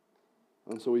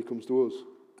 And so he comes to us.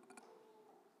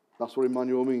 That's what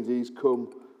Emmanuel means. He's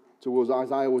come to us.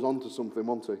 Isaiah was onto something,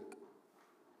 wasn't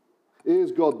he?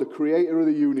 Here's God, the creator of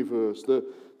the universe, the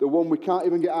one we can't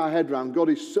even get our head around. God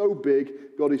is so big.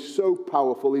 God is so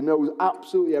powerful. He knows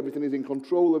absolutely everything. He's in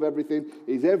control of everything.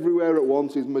 He's everywhere at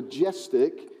once. He's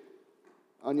majestic.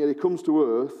 And yet he comes to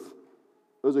earth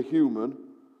as a human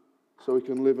so he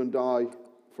can live and die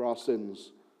for our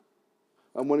sins.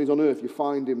 And when he's on earth, you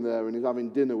find him there and he's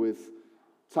having dinner with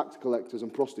tax collectors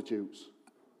and prostitutes.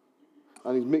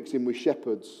 And he's mixing with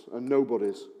shepherds and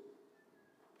nobodies.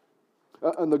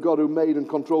 And the God who made and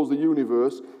controls the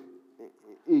universe,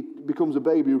 he becomes a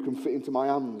baby who can fit into my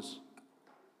hands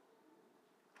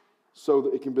so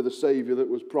that he can be the Saviour that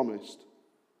was promised.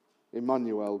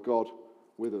 Emmanuel, God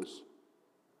with us.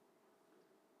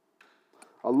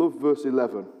 I love verse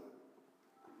 11.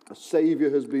 A Saviour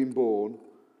has been born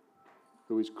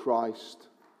who is Christ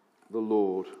the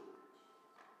Lord.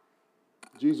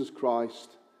 Jesus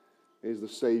Christ is the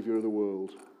Saviour of the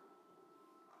world.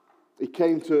 He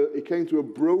came to a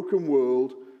broken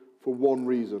world for one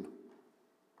reason.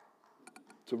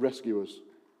 To rescue us.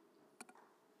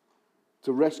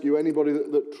 To rescue anybody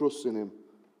that trusts in him.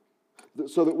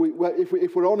 So that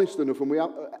if we're honest enough, and we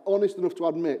are honest enough to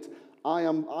admit, I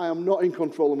am not in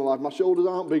control of my life. My shoulders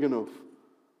aren't big enough.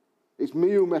 It's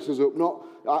me who messes up.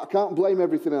 I can't blame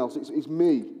everything else. It's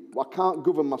me. I can't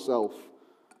govern myself.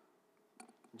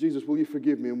 Jesus, will you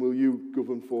forgive me and will you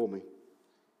govern for me?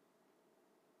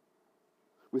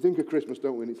 We think of Christmas,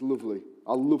 don't we? And it's lovely.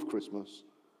 I love Christmas.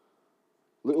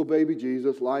 Little baby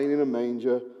Jesus lying in a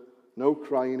manger, no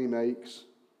crying he makes.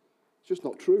 It's just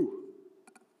not true.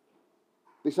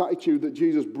 This attitude that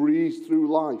Jesus breezed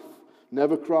through life,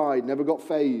 never cried, never got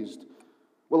fazed.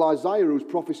 Well, Isaiah, whose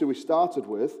prophecy we started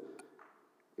with,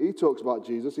 he talks about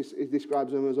Jesus. He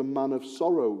describes him as a man of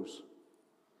sorrows.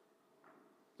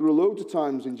 There are loads of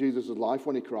times in Jesus' life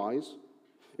when he cries.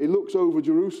 He looks over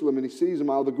Jerusalem and he sees them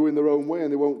how they're going their own way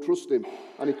and they won't trust him.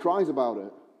 And he cries about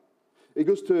it. He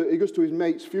goes to his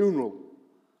mate's funeral.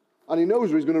 And he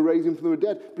knows he's going to raise him from the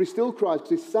dead. But he still cries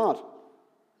because he's sad.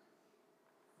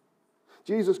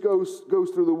 Jesus goes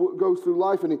through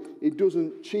life and he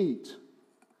doesn't cheat.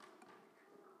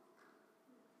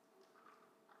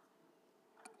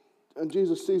 And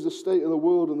Jesus sees the state of the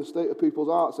world and the state of people's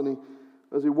hearts, and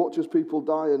as he watches people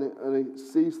die and he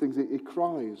sees things, he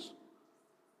cries.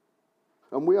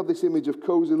 And we have this image of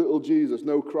cozy little Jesus,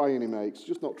 no crying he makes. It's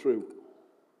just not true.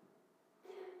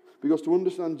 Because to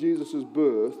understand Jesus'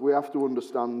 birth, we have to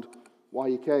understand why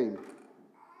he came.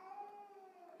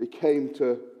 He came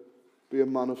to be a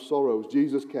man of sorrows.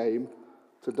 Jesus came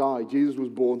to die. Jesus was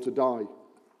born to die.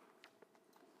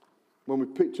 When we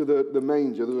picture the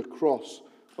manger, there's a cross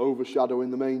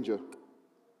overshadowing the manger.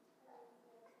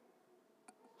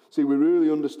 See, we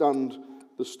really understand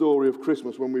the story of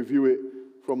Christmas when we view it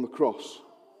from the cross.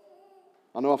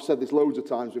 I know I've said this loads of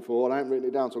times before, and I haven't written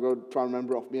it down, so I've got to try and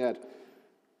remember it off my head.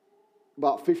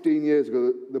 About 15 years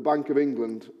ago, the Bank of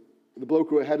England, the bloke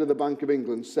who was head of the Bank of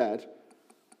England said,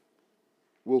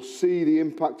 "We'll see the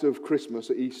impact of Christmas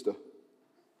at Easter."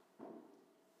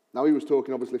 Now, he was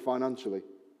talking obviously financially.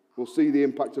 We'll see the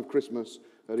impact of Christmas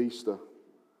at Easter.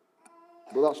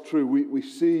 But that's true. We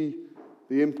see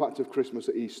the impact of Christmas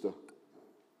at Easter.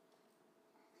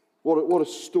 What a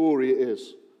story it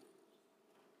is.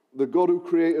 The God who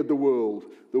created the world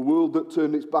that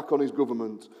turned its back on his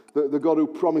government, the God who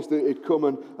promised that he'd come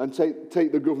and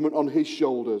take the government on his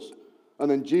shoulders. And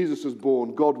then Jesus is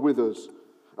born, God with us.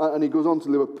 And he goes on to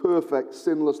live a perfect,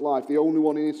 sinless life, the only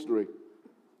one in history.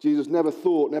 Jesus never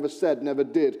thought, never said, never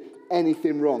did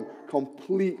anything wrong,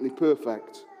 completely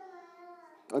perfect.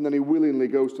 And then he willingly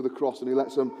goes to the cross and he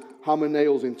lets them hammer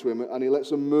nails into him and he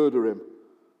lets them murder him.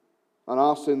 And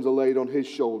our sins are laid on his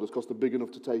shoulders because they're big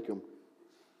enough to take them.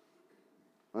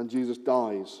 And Jesus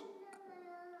dies.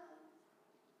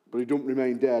 But he doesn't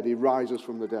remain dead, he rises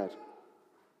from the dead.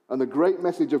 And the great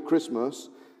message of Christmas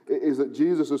is that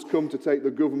Jesus has come to take the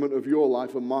government of your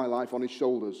life and my life on his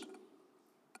shoulders.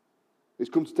 He's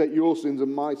come to take your sins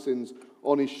and my sins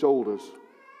on his shoulders.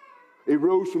 He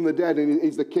rose from the dead and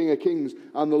he's the King of Kings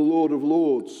and the Lord of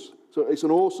Lords. So it's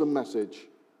an awesome message.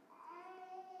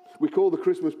 We call the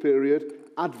Christmas period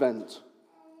Advent.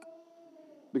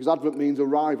 Because Advent means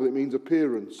arrival, it means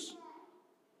appearance.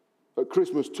 At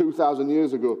Christmas 2,000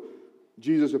 years ago,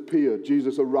 Jesus appeared,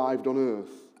 Jesus arrived on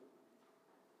earth.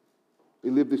 He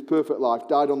lived this perfect life,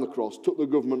 died on the cross, took the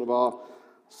government of our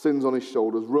sins on his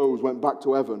shoulders, rose, went back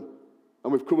to heaven.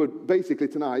 And we've covered, basically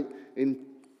tonight, in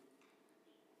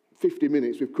 50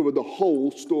 minutes, we've covered the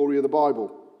whole story of the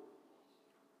Bible.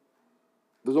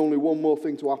 There's only one more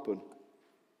thing to happen.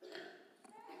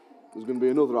 There's going to be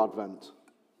another Advent.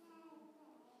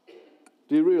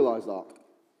 Do you realize that?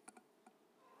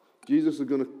 Jesus is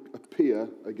going to appear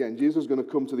again. Jesus is going to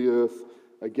come to the earth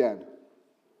again.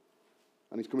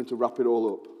 And he's coming to wrap it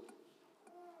all up.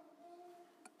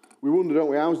 We wonder, don't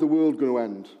we, how's the world going to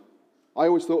end? I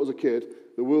always thought as a kid,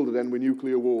 the world would end with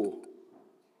nuclear war.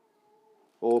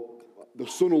 Or the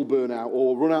sun will burn out,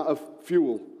 or run out of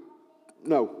fuel.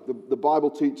 No, the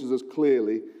Bible teaches us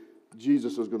clearly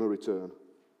Jesus is going to return.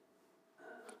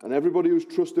 And everybody who's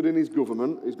trusted in his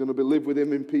government is going to live with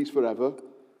him in peace forever,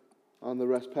 and the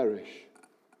rest perish.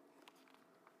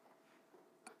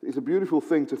 It's a beautiful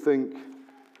thing to think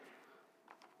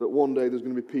that one day there's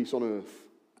going to be peace on earth.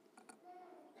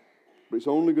 But it's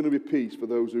only going to be peace for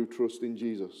those who trust in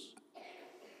Jesus.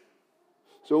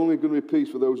 It's only going to be peace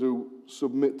for those who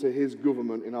submit to his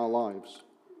government in our lives.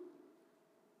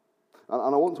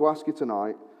 And I want to ask you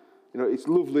tonight, it's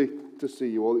lovely to see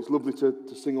you all. It's lovely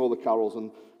to sing all the carols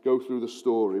and go through the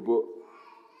story, but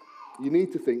you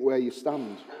need to think where you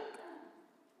stand.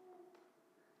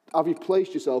 Have you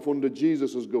placed yourself under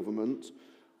Jesus' government,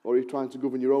 or are you trying to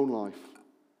govern your own life?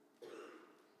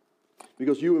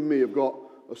 Because you and me have got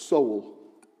a soul.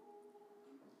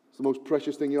 It's the most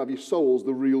precious thing you have. Your soul's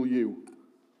the real you.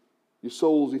 Your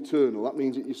soul's eternal. That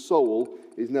means that your soul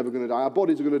is never going to die. Our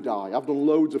bodies are going to die. I've done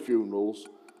loads of funerals.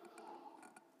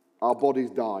 Our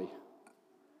bodies die.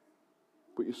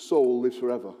 But your soul lives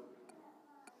forever.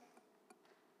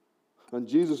 And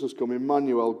Jesus has come,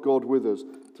 Emmanuel, God with us,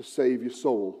 to save your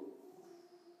soul.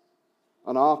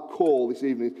 And our call this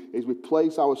evening is we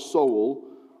place our soul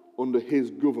under his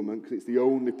government because it's the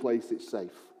only place it's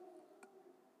safe.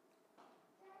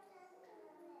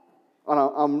 And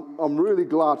I'm really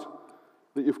glad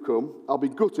that you've come. I'll be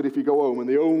gutted if you go home and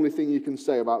the only thing you can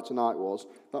say about tonight was,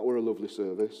 that were a lovely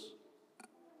service.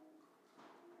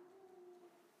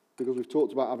 Because we've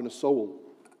talked about having a soul.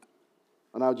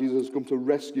 And how Jesus has come to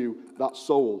rescue that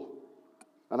soul.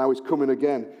 And how he's coming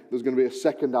again. There's going to be a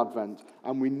second Advent.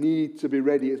 And we need to be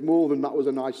ready. It's more than that was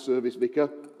a nice service, Vicar.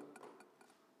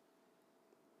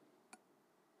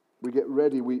 We get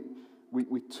ready. We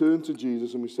turn to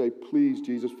Jesus and we say, please,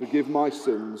 Jesus, forgive my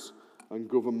sins and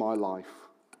govern my life.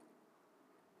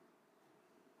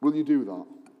 Will you do that?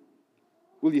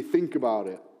 Will you think about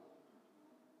it?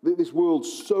 This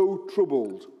world's so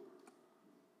troubled.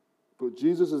 But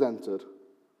Jesus has entered.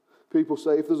 People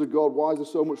say, if there's a God, why is there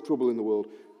so much trouble in the world?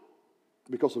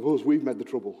 Because of us, we've made the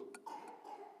trouble.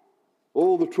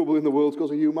 All the trouble in the world is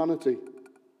because of humanity.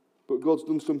 But God's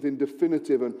done something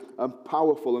definitive and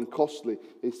powerful and costly.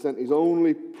 He sent his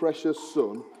only precious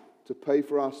Son to pay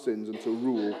for our sins and to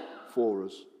rule for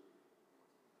us.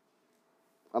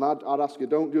 And I'd ask you,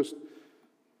 don't just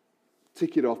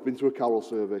tick it off, been to a carol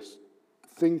service.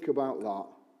 Think about that.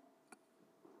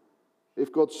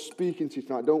 If God's speaking to you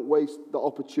tonight, don't waste the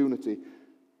opportunity.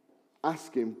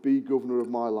 Ask him, be governor of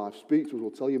my life. Speak to us,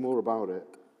 we'll tell you more about it.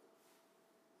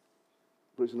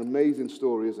 But it's an amazing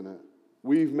story, isn't it?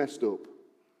 We've messed up.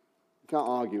 You can't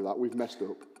argue that. We've messed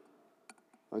up.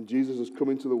 And Jesus has come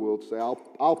into the world to say,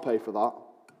 I'll pay for that.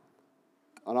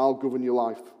 And I'll govern your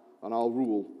life. And I'll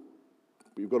rule.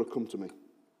 But you've got to come to me.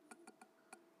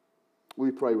 Will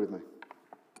you pray with me?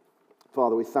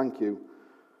 Father, we thank you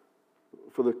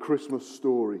for the Christmas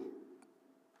story.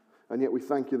 And yet we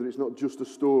thank you that it's not just a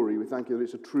story. We thank you that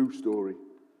it's a true story.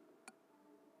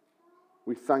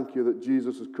 We thank you that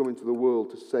Jesus has come into the world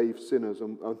to save sinners,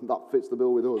 and that fits the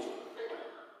bill with us.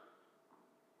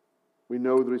 We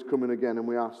know that he's coming again, and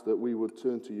we ask that we would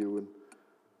turn to you and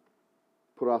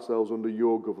put ourselves under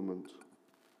your government.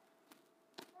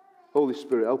 Holy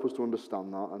Spirit, help us to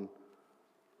understand that and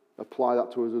apply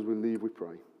that to us as we leave, we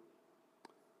pray.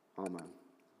 Amen.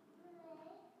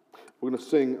 We're going to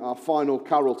sing our final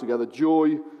carol together,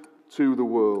 Joy to the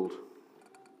World.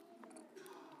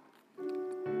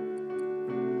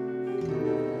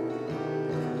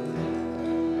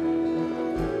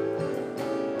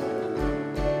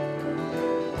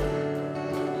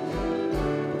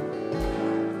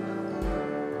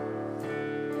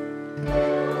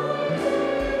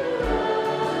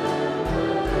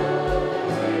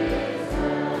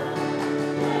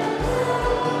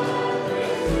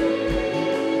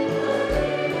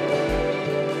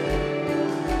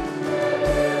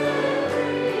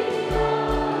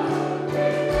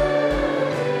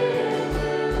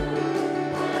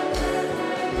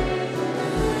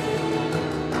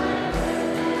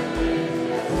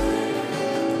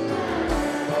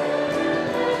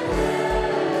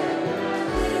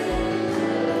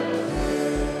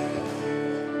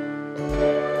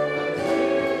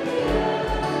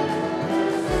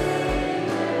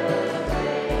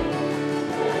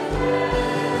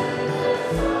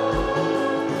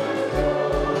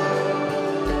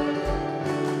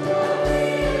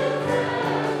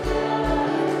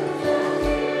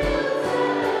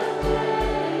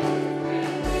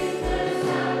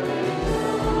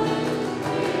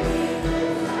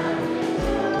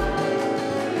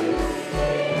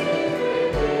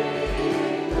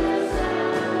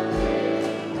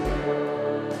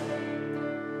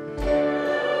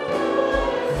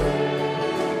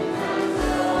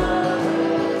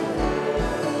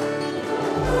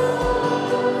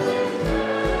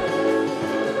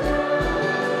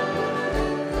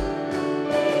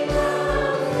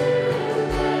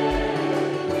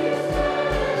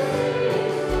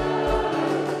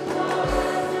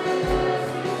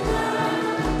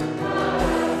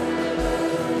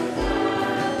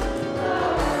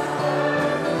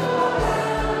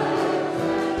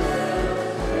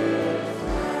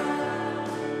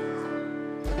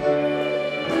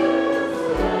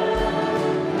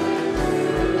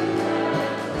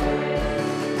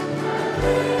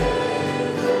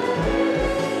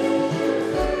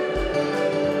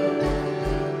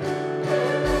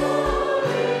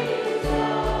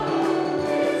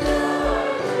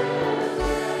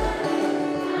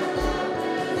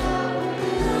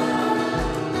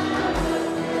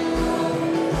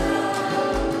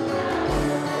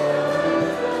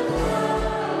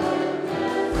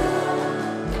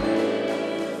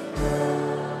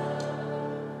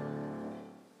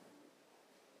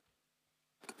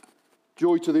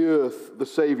 Joy to the earth, the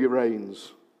Saviour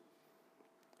reigns.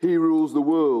 He rules the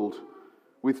world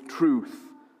with truth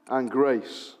and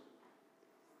grace.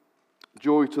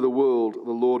 Joy to the world,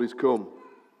 the Lord is come.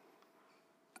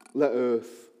 Let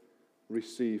earth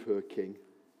receive her King.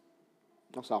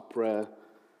 That's our prayer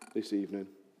this evening.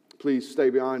 Please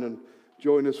stay behind and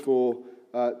join us for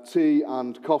tea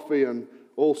and coffee and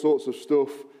all sorts of stuff.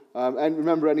 And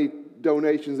remember, any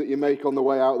donations that you make on the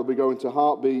way out, they'll be going to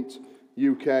Heartbeat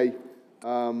UK,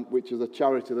 which is a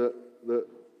charity that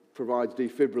provides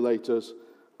defibrillators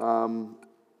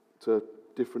to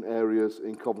different areas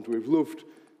in Coventry. We've loved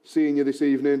seeing you this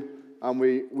evening, and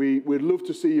we'd love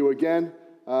to see you again.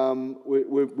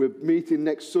 We're meeting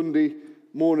next Sunday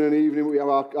morning and evening. We have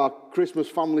our Christmas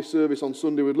family service on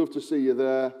Sunday. We'd love to see you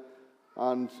there.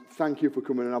 And thank you for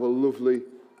coming, and have a lovely,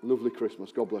 lovely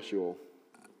Christmas. God bless you all.